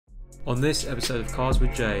On this episode of Cars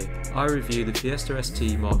with Jay, I review the Fiesta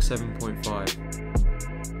ST Mark 7.5.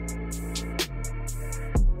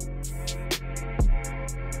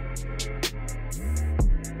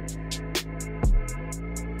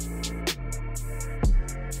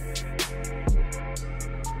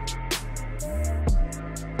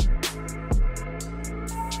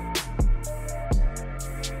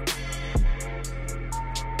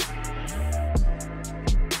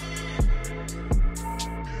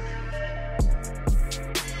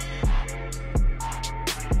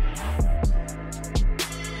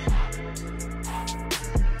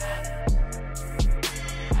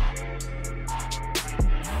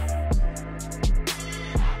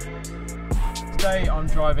 Today I'm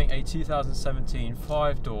driving a 2017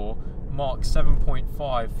 5-door Mark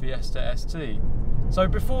 7.5 Fiesta ST. So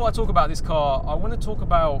before I talk about this car, I want to talk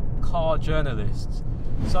about car journalists.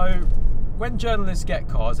 So when journalists get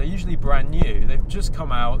cars, they're usually brand new, they've just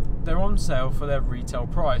come out, they're on sale for their retail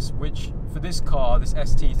price, which for this car, this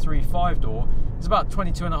ST3 5-door, is about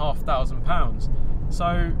 £22,500.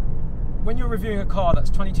 So when you're reviewing a car that's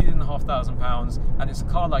 £22,500 and it's a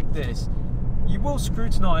car like this, you will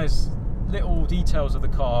scrutinise little details of the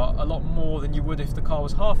car a lot more than you would if the car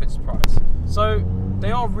was half its price. So they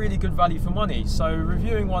are really good value for money. So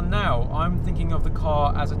reviewing one now, I'm thinking of the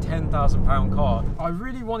car as a £10,000 car. I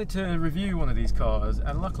really wanted to review one of these cars,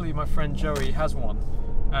 and luckily my friend Joey has one.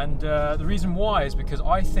 And the reason why is because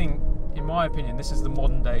I think, in my opinion, this is the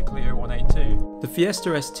modern day Clio 182. The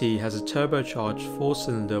Fiesta ST has a turbocharged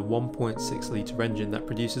 4-cylinder 1.6 litre engine that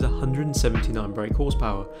produces 179 brake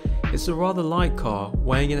horsepower. It's a rather light car,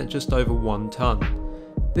 weighing in at just over 1 tonne.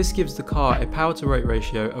 This gives the car a power to weight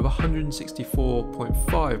ratio of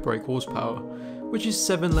 164.5 brake horsepower, which is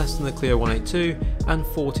 7 less than the Clio 182 and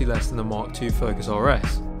 40 less than the Mark II Focus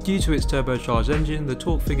RS. Due to its turbocharged engine, the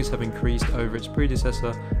torque figures have increased over its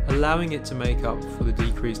predecessor, allowing it to make up for the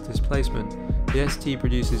decreased displacement. The ST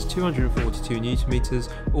produces 242 Nm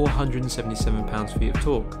or 177 pounds-feet of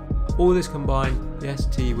torque. All this combined, the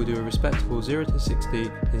ST will do a respectable 0 to 60 in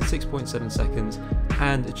 6.7 seconds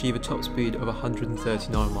and achieve a top speed of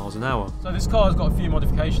 139 miles an hour. So this car has got a few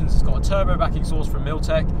modifications. It's got a turbo back exhaust from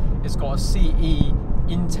Miltech, it's got a CE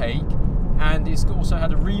intake, and it's also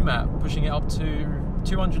had a remap pushing it up to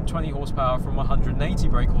 220 horsepower from 180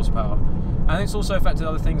 brake horsepower, and it's also affected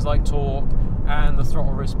other things like torque and the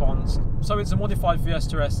throttle response. So it's a modified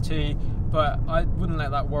Fiesta ST, but I wouldn't let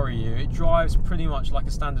that worry you. It drives pretty much like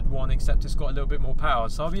a standard one, except it's got a little bit more power,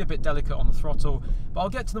 so I'll be a bit delicate on the throttle, but I'll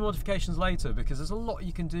get to the modifications later because there's a lot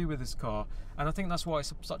you can do with this car, and I think that's why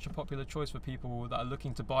it's such a popular choice for people that are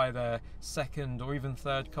looking to buy their second or even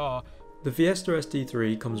third car. The Fiesta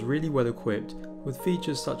ST3 comes really well equipped with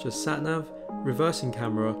features such as sat-nav, reversing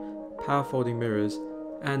camera, power folding mirrors,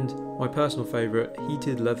 and my personal favourite,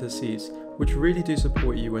 heated leather seats, which really do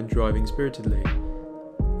support you when driving spiritedly.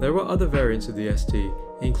 There are other variants of the ST,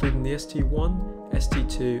 including the ST1,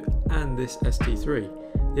 ST2 and this ST3.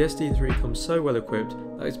 The ST3 comes so well equipped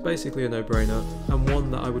that it's basically a no-brainer, and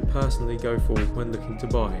one that I would personally go for when looking to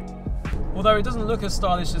buy. Although it doesn't look as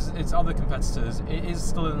stylish as its other competitors, it is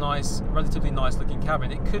still a nice, relatively nice looking cabin.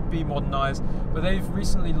 It could be modernised, but they've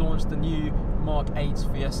recently launched the new Mark 8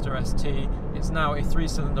 Fiesta ST. It's now a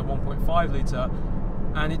 3-cylinder 1.5 litre,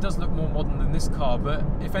 and it does look more modern than this car, but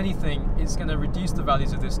if anything, it's going to reduce the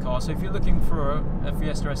values of this car. So if you're looking for a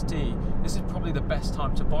Fiesta ST, this is probably the best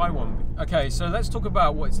time to buy one. Okay, so let's talk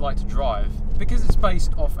about what it's like to drive. Because it's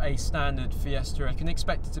based off a standard Fiesta, you can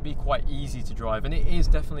expect it to be quite easy to drive, and it is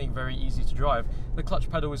definitely very easy to drive. The clutch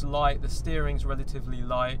pedal is light, the steering's relatively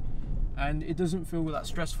light, and it doesn't feel that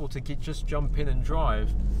stressful to just jump in and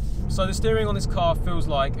drive. So the steering on this car feels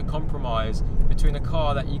like a compromise between a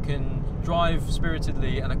car that you can drive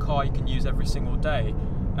spiritedly and a car you can use every single day.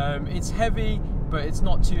 It's heavy, but it's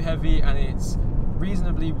not too heavy, and it's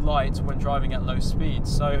reasonably light when driving at low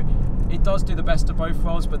speeds. So it does do the best of both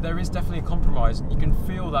worlds, but there is definitely a compromise, and you can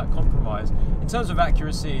feel that compromise. In terms of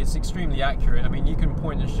accuracy, it's extremely accurate. I mean, you can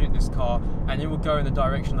point and shoot this car and it will go in the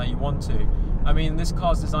direction that you want to. I mean, this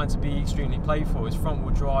car's designed to be extremely playful. It's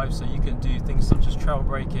front-wheel drive, so you can do things such as trail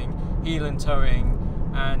braking, heel and towing,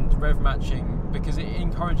 and rev matching, because it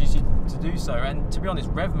encourages you to do so. And to be honest,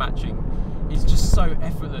 rev matching is just so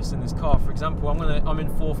effortless in this car. For example, I'm in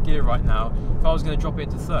 4th gear right now. If I was going to drop it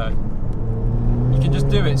into 3rd, you can just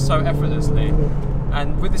do it so effortlessly.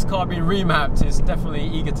 And with this car being remapped, it's definitely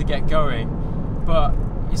eager to get going, but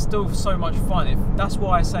it's still so much fun. That's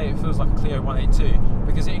why I say it feels like a Clio 182,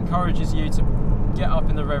 because it encourages you to get up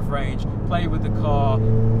in the rev range, play with the car,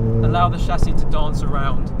 allow the chassis to dance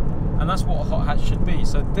around, and that's what a hot hatch should be.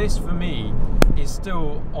 So this, for me, is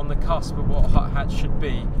still on the cusp of what a hot hatch should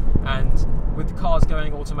be. And with the cars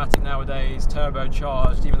going automatic nowadays,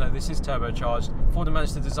 turbocharged, even though this is turbocharged, Ford have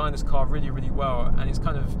managed to design this car really, really well, and it's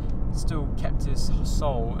kind of still kept its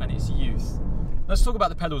soul and its youth. Let's talk about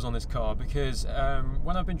the pedals on this car, because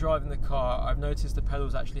when I've been driving the car, I've noticed the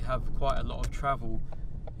pedals actually have quite a lot of travel.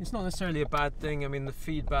 It's not necessarily a bad thing. I mean, the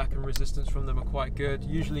feedback and resistance from them are quite good.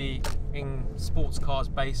 Usually in sports cars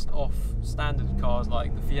based off standard cars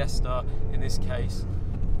like the Fiesta, in this case,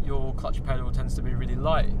 your clutch pedal tends to be really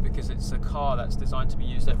light because it's a car that's designed to be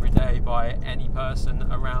used every day by any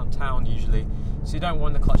person around town usually. So you don't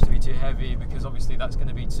want the clutch to be too heavy, because obviously that's going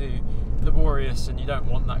to be too laborious, and you don't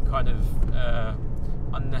want that kind of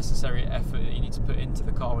unnecessary effort that you need to put into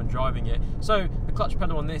the car when driving it. So the clutch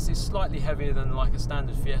pedal on this is slightly heavier than like a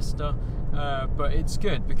standard Fiesta, but it's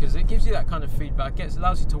good because it gives you that kind of feedback. It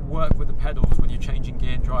allows you to work with the pedals when you're changing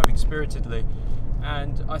gear and driving spiritedly,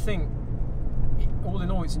 and I think all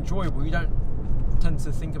in all it's enjoyable. You don't tend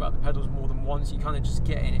to think about the pedals more than once. You kind of just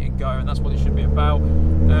get in it and go, and that's what it should be about.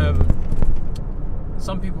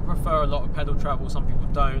 Some people prefer a lot of pedal travel, some people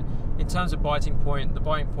don't. In terms of biting point, the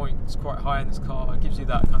biting point is quite high in this car. It gives you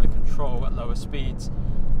that kind of control at lower speeds.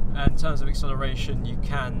 And in terms of acceleration,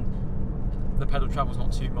 the pedal travel's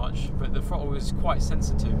not too much, but the throttle is quite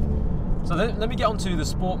sensitive. So let me get onto the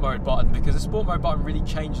sport mode button, because the sport mode button really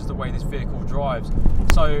changes the way this vehicle drives.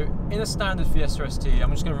 So in a standard Fiesta ST,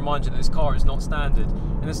 I'm just going to remind you that this car is not standard.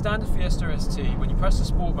 In a standard Fiesta ST, when you press the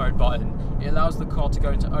sport mode button, it allows the car to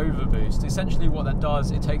go into overboost. Essentially what that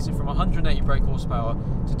does, it takes it from 180 brake horsepower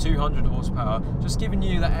to 200 horsepower, just giving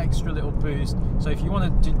you that extra little boost. So if you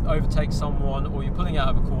want to overtake someone, or you're pulling out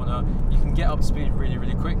of a corner, you can get up to speed really,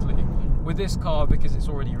 really quickly. With this car, because it's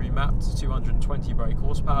already remapped to 220 brake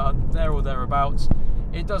horsepower, there or thereabouts,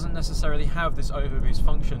 it doesn't necessarily have this overboost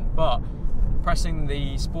function, but pressing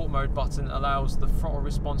the sport mode button allows the throttle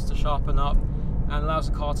response to sharpen up and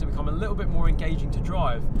allows the car to become a little bit more engaging to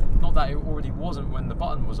drive. Not that it already wasn't when the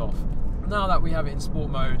button was off. Now that we have it in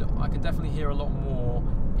sport mode, I can definitely hear a lot more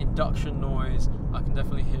induction noise. I can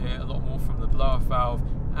definitely hear a lot more from the blower valve,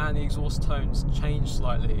 and the exhaust tones change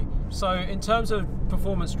slightly. So in terms of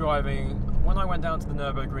performance driving, when I went down to the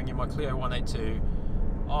Nürburgring in my Clio 182,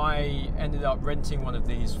 I ended up renting one of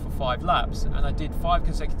these for 5 laps, and I did 5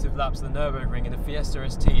 consecutive laps of the Nürburgring in a Fiesta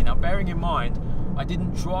ST. Now, bearing in mind, I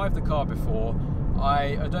didn't drive the car before.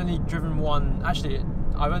 I had only driven one, actually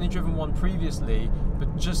I've only driven one previously,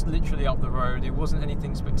 but just literally up the road. It wasn't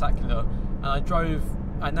anything spectacular, and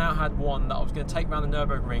I now had one that I was going to take around the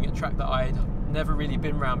Nürburgring, a track that I'd never really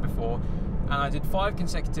been around before, and I did 5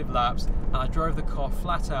 consecutive laps, and I drove the car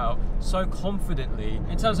flat out so confidently.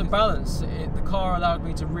 In terms of balance, the car allowed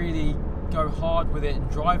me to really go hard with it and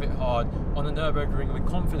drive it hard on the Nürburgring with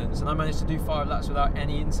confidence, and I managed to do 5 laps without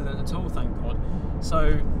any incident at all, thank God.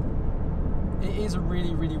 So it is a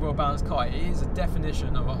really, really well balanced car. It is a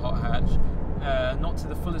definition of a hot hatch. Not to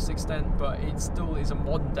the fullest extent, but it still is a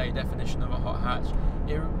modern day definition of a hot hatch.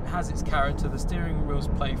 It has its character, the steering wheel's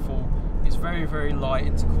playful, it's very, very light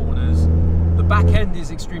into corners. The back end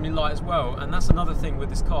is extremely light as well, and that's another thing with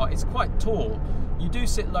this car. It's quite tall. You do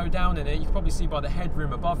sit low down in it. You can probably see by the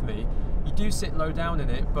headroom above me. You do sit low down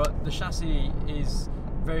in it, but the chassis is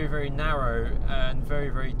very, very narrow and very,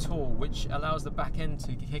 very tall, which allows the back end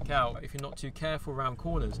to kick out if you're not too careful around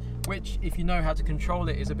corners, which, if you know how to control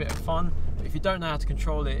it, is a bit of fun. But if you don't know how to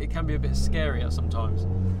control it, it can be a bit scarier sometimes.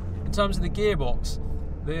 In terms of the gearbox,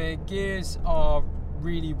 the gears are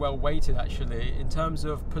really well weighted actually. In terms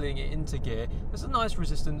of pulling it into gear, there's a nice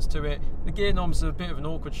resistance to it. The gear knobs are a bit of an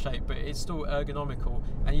awkward shape, but it's still ergonomical,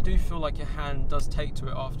 and you do feel like your hand does take to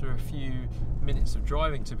it after a few minutes of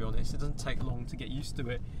driving, to be honest. It doesn't take long to get used to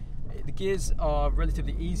it. The gears are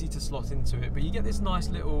relatively easy to slot into it, but you get this nice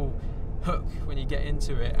little hook when you get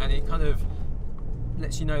into it, and it kind of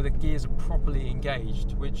lets you know the gears are properly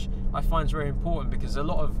engaged, which I find is very important, because a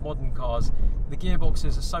lot of modern cars, the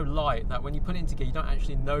gearboxes are so light that when you put it into gear, you don't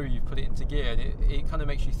actually know you've put it into gear, and it kind of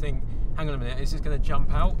makes you think, hang on a minute, is this going to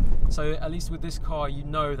jump out? So at least with this car, you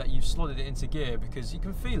know that you've slotted it into gear because you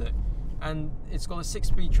can feel it. And it's got a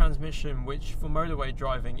 6-speed transmission, which for motorway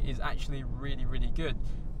driving is actually really, really good,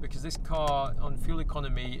 because this car on fuel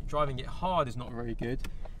economy, driving it hard is not very good.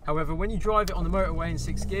 However, when you drive it on the motorway in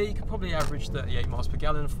 6th gear, you can probably average 38 miles per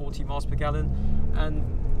gallon, 40 miles per gallon. And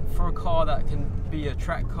for a car that can be a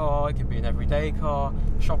track car, it can be an everyday car,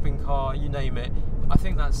 shopping car, you name it, I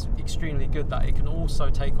think that's extremely good that it can also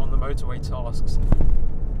take on the motorway tasks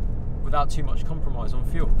without too much compromise on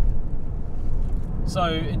fuel. So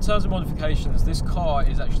in terms of modifications, this car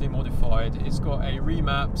is actually modified. It's got a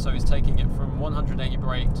remap, so it's taking it from 180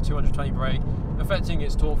 brake to 220 brake, affecting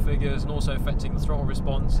its torque figures and also affecting the throttle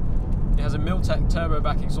response. It has a Miltech turbo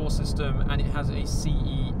back exhaust system and it has a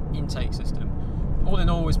CE intake system. All in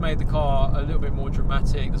all, it's made the car a little bit more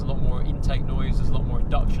dramatic. There's a lot more intake noise, there's a lot more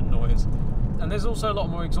induction noise, and there's also a lot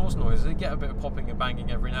more exhaust noise. They get a bit of popping and banging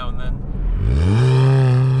every now and then.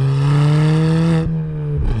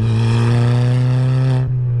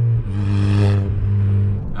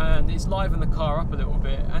 It's liven the car up a little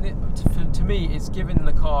bit, and to me it's giving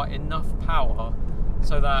the car enough power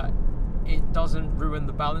so that it doesn't ruin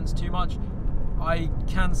the balance too much. I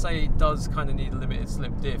can say it does kind of need a limited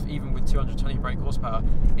slip diff, even with 220 brake horsepower.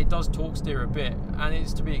 It does torque steer a bit, and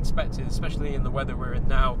it's to be expected, especially in the weather we're in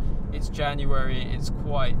now. It's January, it's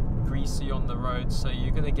quite greasy on the road, so you're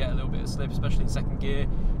going to get a little bit of slip, especially in second gear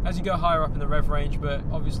as you go higher up in the rev range, but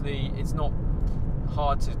obviously it's not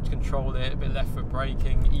hard to control it, a bit left foot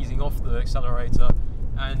braking, easing off the accelerator,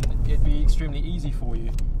 and it'd be extremely easy for you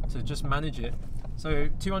to just manage it. So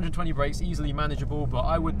 220 brakes, easily manageable, but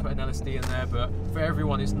I would put an LSD in there, but for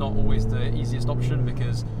everyone it's not always the easiest option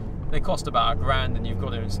because they cost about $1,000 and you've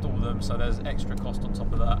got to install them, so there's extra cost on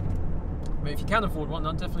top of that. But if you can afford one,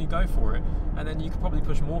 then definitely go for it, and then you could probably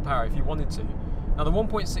push more power if you wanted to. Now the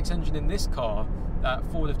 1.6 engine in this car that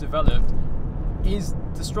Ford have developed is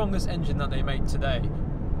the strongest engine that they make today,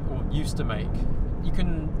 or used to make. You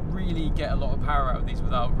can really get a lot of power out of these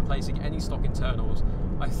without replacing any stock internals.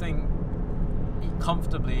 I think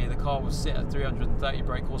comfortably the car will sit at 330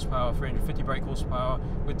 brake horsepower, 350 brake horsepower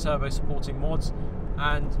with turbo supporting mods,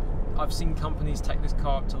 and I've seen companies take this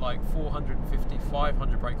car up to like 450,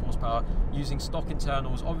 500 brake horsepower using stock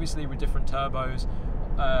internals, obviously with different turbos,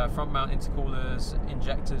 front mount intercoolers,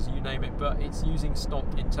 injectors, you name it, but it's using stock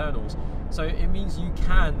internals. So it means you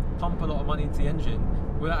can pump a lot of money into the engine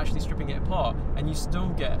without actually stripping it apart, and you still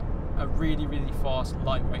get a really, really fast,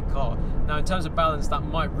 lightweight car. Now in terms of balance, that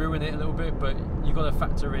might ruin it a little bit, but you've got to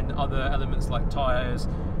factor in other elements like tyres,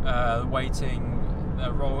 weighting,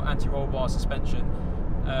 anti-roll bar suspension,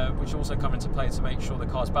 which also come into play to make sure the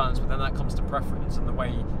car's balanced, but then that comes to preference and the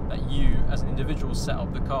way that you as an individual set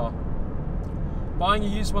up the car. Buying a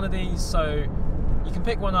used one of these, so you can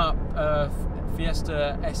pick one up,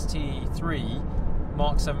 Fiesta ST3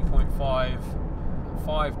 Mark 7.5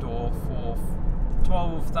 5-door for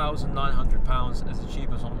 £12,900 as the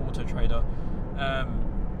cheapest on Auto Trader.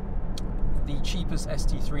 The cheapest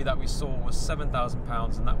ST3 that we saw was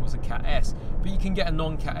 £7,000, and that was a Cat S, but you can get a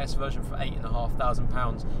non-Cat S version for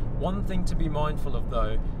 £8,500. One thing to be mindful of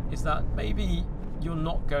though is that maybe you're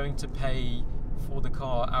not going to pay for the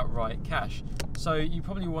car outright cash, so you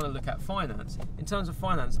probably want to look at finance. In terms of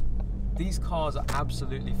finance, these cars are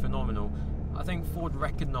absolutely phenomenal. I think Ford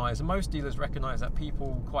recognise, and most dealers recognise, that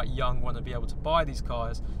people quite young want to be able to buy these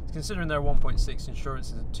cars. Considering they're 1.6,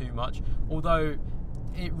 insurance isn't too much, although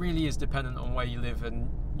it really is dependent on where you live and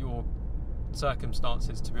your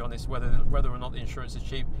circumstances, to be honest, whether or not the insurance is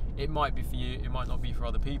cheap. It might be for you, it might not be for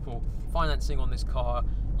other people. Financing on this car,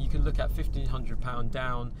 you can look at £1,500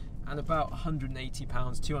 down and about £180,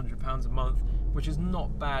 £200 a month, which is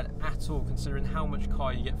not bad at all considering how much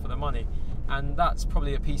car you get for the money. And that's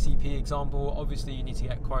probably a PCP example. Obviously you need to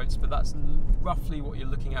get quotes, but that's roughly what you're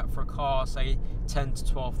looking at for a car, say £10,000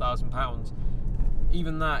 to £12,000.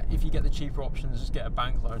 Even that, if you get the cheaper options, just get a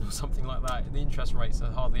bank loan or something like that. The interest rates are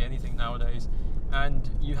hardly anything nowadays, and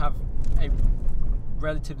you have a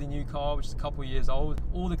relatively new car, which is a couple of years old,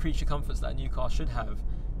 all the creature comforts that a new car should have,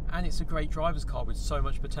 and it's a great driver's car with so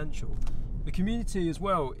much potential. The community as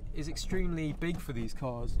well is extremely big for these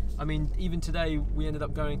cars. I mean, even today we ended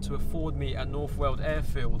up going to a Ford meet at Northweld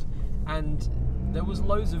Airfield, and there was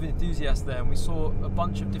loads of enthusiasts there, and we saw a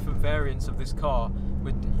bunch of different variants of this car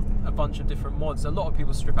with a bunch of different mods. A lot of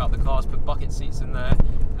people strip out the cars, put bucket seats in there,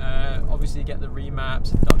 obviously get the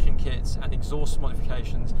remaps, induction kits and exhaust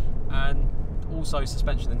modifications, and also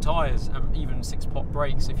suspension and tyres, and even 6-pot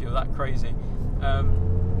brakes if you're that crazy.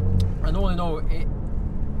 And all in all, it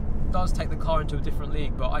does take the car into a different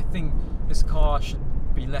league, but I think this car should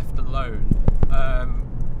be left alone.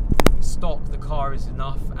 Stock, the car is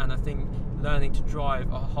enough, and I think learning to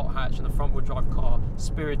drive a hot hatch and a front wheel drive car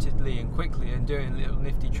spiritedly and quickly, and doing little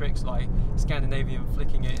nifty tricks like Scandinavian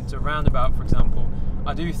flicking it into a roundabout, for example,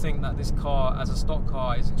 I do think that this car as a stock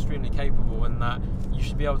car is extremely capable, and that you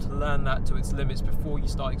should be able to learn that to its limits before you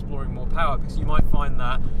start exploring more power, because you might find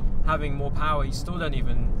that having more power you still don't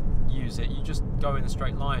even use it, you just go in a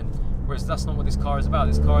straight line, whereas that's not what this car is about.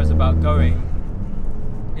 This car is about going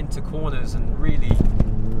into corners and really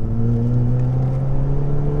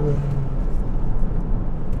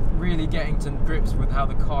getting to grips with how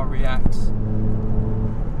the car reacts.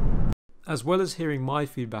 As well as hearing my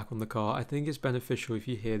feedback on the car, I think it's beneficial if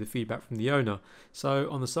you hear the feedback from the owner. So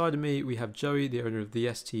on the side of me we have Joey, the owner of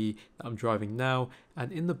the ST that I'm driving now,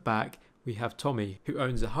 and in the back we have Tommy, who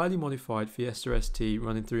owns a highly modified Fiesta ST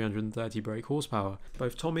running 330 brake horsepower.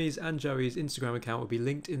 Both Tommy's and Joey's Instagram account will be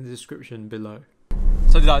linked in the description below.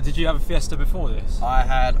 So did you have a Fiesta before this? I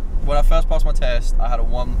had, when I first passed my test, I had a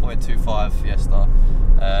 1.25 Fiesta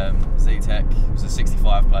Z-Tech. It was a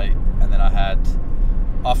 65 plate, and then I had,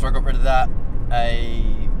 after I got rid of that,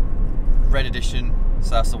 a red edition,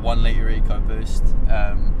 so that's the 1 litre EcoBoost.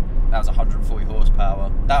 That was 140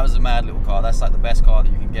 horsepower. That was a mad little car. That's like the best car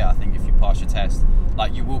that you can get, I think, if you pass your test.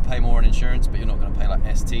 Like, you will pay more on insurance, but you're not going to pay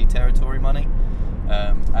like ST territory money.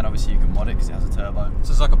 And obviously you can mod it because it has a turbo.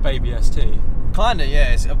 So it's like a baby ST? Kinda,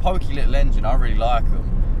 yeah. It's a pokey little engine. I really like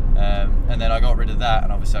them. And then I got rid of that,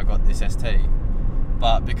 and obviously I got this ST.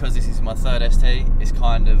 But because this is my third ST, it's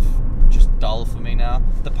kind of just dull for me now.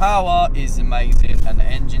 The power is amazing, and the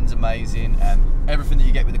engine's amazing, and everything that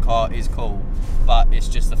you get with the car is cool. But it's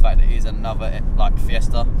just the fact that it is another like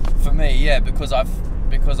Fiesta for me. Yeah, because I've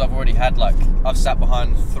already had, like, I've sat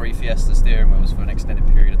behind 3 Fiesta steering wheels for an extended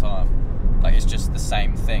period of time. Like, it's just the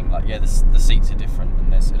same thing. Like, yeah, the seats are different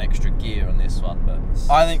and there's an extra gear on this one, but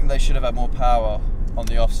I think they should have had more power on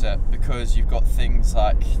the offset, because you've got things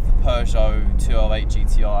like the Peugeot 208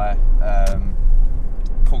 GTI,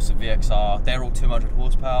 Corsa VXR, they're all 200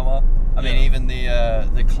 horsepower. I mean, even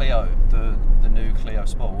the Clio, the new Clio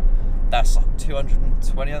Sport, that's like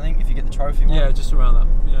 220, I think, if you get the trophy one. Yeah, just around that.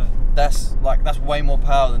 Yeah. That's way more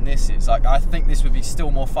power than this is. Like, I think this would be still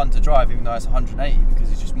more fun to drive, even though it's 180, because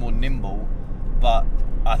it's just more nimble. But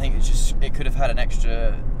I think it could have had an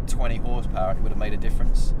extra 20 horsepower. It would have made a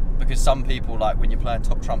difference. Because some people, like, when you're playing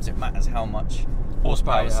top trumps, it matters how much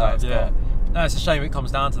horsepower it's got. No, it's a shame it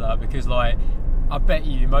comes down to that, because, like, I bet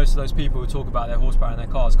you most of those people who talk about their horsepower in their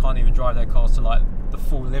cars can't even drive their cars to, like, the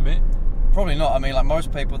full limit. Probably not. I mean, like,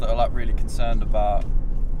 most people that are, like, really concerned about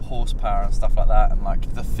horsepower and stuff like that, and,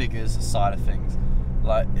 like, the figures side of things,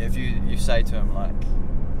 like, if you say to them, like,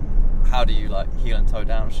 how do you, like, heel and toe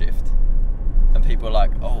downshift, and people are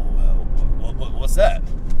like, oh, what's that?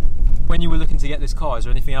 When you were looking to get this car, is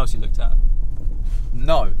there anything else you looked at?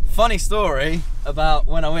 No. Funny story about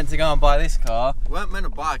when I went to go and buy this car. We weren't meant to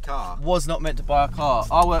buy a car. Was not meant to buy a car.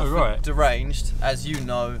 I work for Deranged, as you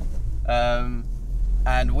know,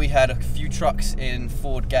 and we had a few trucks in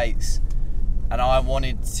Ford Gates, and I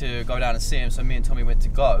wanted to go down and see him, so me and Tommy went to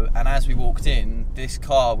go, and as we walked in, this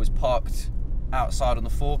car was parked outside on the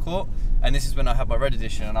forecourt, and this is when I had my red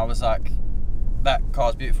edition, and I was like, that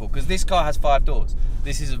car's beautiful, because this car has 5 doors.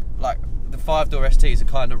 This is like, the 5-door STs are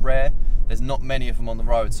kind of rare. There's not many of them on the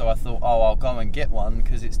road, so I thought, oh, I'll go and get one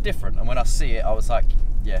because it's different. And when I see it, I was like,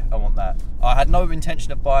 yeah, I want that. I had no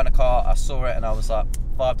intention of buying a car. I saw it and I was like,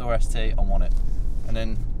 5-door ST, I want it. And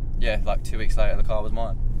then, yeah, like 2 weeks later, the car was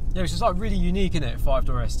mine. Yeah, which is like really unique, isn't it?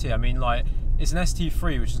 5-door ST. I mean, like, it's an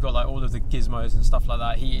ST3, which has got like all of the gizmos and stuff like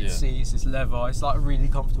that. Heated seats, it's leather. It's like a really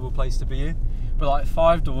comfortable place to be in. But like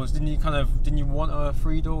 5 doors, didn't you want a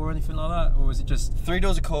 3-door or anything like that, or was it just 3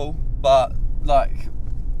 doors are cool? But like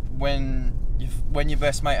when your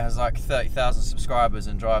best mate has like 30,000 subscribers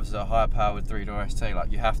and drives a higher powered 3-door ST,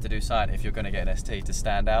 like, you have to do something if you're going to get an ST to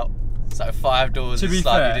stand out. So 5 doors is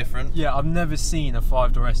slightly different. Yeah, I've never seen a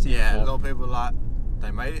 5-door ST before. before. A lot of people like, they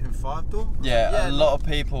made it in 5-door? Yeah, a lot of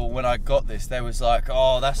people, when I got this, they was like,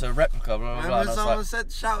 oh, that's a replica, blah, blah, blah. And someone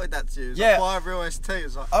shouted that to you, yeah, buy a real ST. It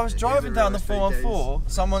was like, I was driving down the 414,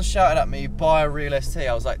 someone shouted at me, buy a real ST.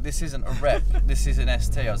 I was like, this isn't a rep, this is an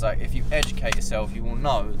ST. I was like, if you educate yourself, you will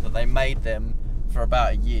know that they made them for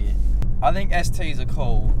about a year. I think STs are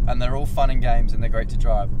cool, and they're all fun and games, and they're great to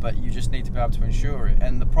drive, but you just need to be able to insure it.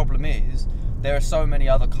 And the problem is, there are so many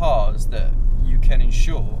other cars that you can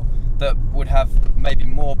insure that would have maybe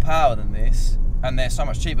more power than this, and they're so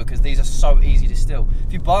much cheaper because these are so easy to steal.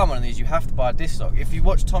 If you buy one of these, you have to buy a disc stock. If you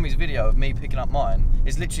watch Tommy's video of me picking up mine,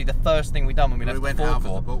 it's literally the first thing we done when we left the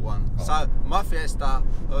forecourt. We bought one. Oh. So my Fiesta,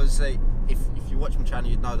 obviously, if you watch my channel,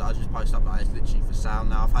 you'd know that I just post up like, it's literally for sale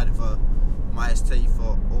now. I've had it for my ST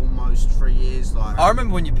for almost 3 years. Like, I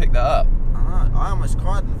remember when you picked that up. I know. I almost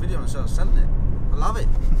cried in the video when I was selling it. I love it.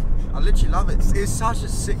 I literally love it. It's such a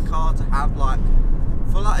sick car to have, like,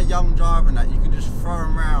 for like a young driver, and that you can just throw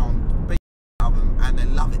them around, beat out of them, and they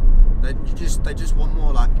love it. They just want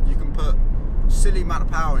more. Like, you can put silly amount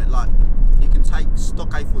of power in it. Like, you can take stock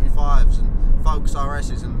A45s and Focus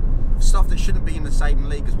RSs and stuff that shouldn't be in the same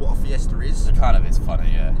league as what a Fiesta is. It kind of is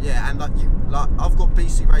funny, yeah. Yeah, and like I've got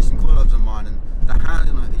BC Racing coilovers on mine, and The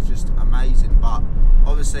handling on it is just amazing. But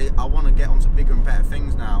obviously, I want to get onto bigger and better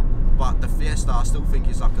things now. But the Fiesta, I still think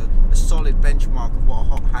is like a solid benchmark of what a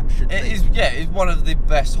hot hatch should be. It is, yeah, it's one of the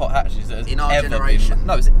best hot hatches that has in our ever generation. been.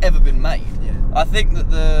 No, it's ever been made. Yeah. I think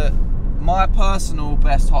that my personal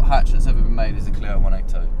best hot hatch that's ever been made is the Clio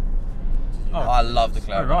 182. Oh. I love the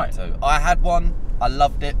Clio Oh, right. 182. I had one. I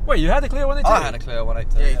loved it. Wait, you had a Clio 182? I had a Clio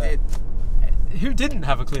 182. Yeah, he did. Who didn't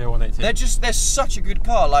have a Clio 182? They're such a good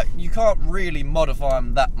car. Like, you can't really modify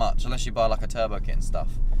them that much unless you buy like a turbo kit and stuff.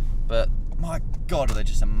 But my God, are they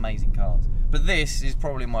just amazing cars. But this is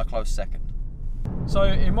probably my close second. So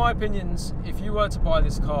in my opinions, if you were to buy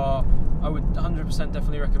this car, I would 100%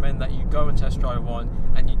 definitely recommend that you go and test drive one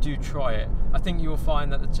and you do try it. I think you'll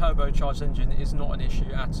find that the turbocharged engine is not an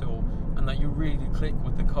issue at all, and that you really click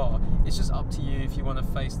with the car. It's just up to you if you want to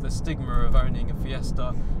face the stigma of owning a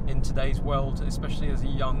Fiesta in today's world, especially as a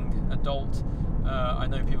young adult. I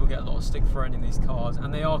know people get a lot of stick for owning these cars,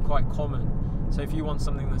 and they are quite common. So if you want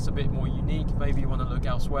something that's a bit more unique, maybe you want to look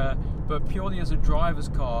elsewhere. But purely as a driver's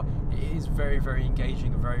car, it is very, very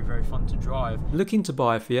engaging and very, very fun to drive. Looking to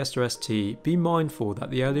buy a Fiesta ST, be mindful that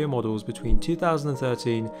the earlier models between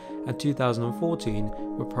 2013 and 2014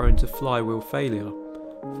 were prone to flywheel failure.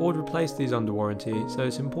 Ford replaced these under warranty, so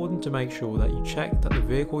it's important to make sure that you check that the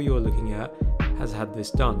vehicle you're looking at has had this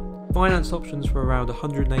done. Finance options for around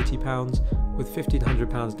 £180 with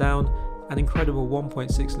 £1,500 down, an incredible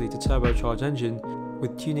 1.6 litre turbocharged engine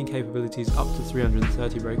with tuning capabilities up to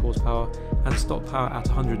 330 brake horsepower and stock power at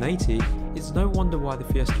 180, it's no wonder why the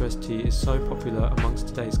Fiesta ST is so popular amongst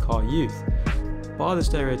today's car youth. Bar the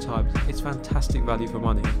stereotypes, it's fantastic value for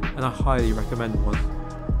money, and I highly recommend one.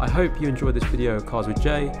 I hope you enjoyed this video of Cars with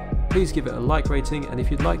Jay. Please give it a like rating, and if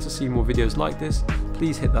you'd like to see more videos like this,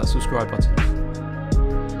 please hit that subscribe button.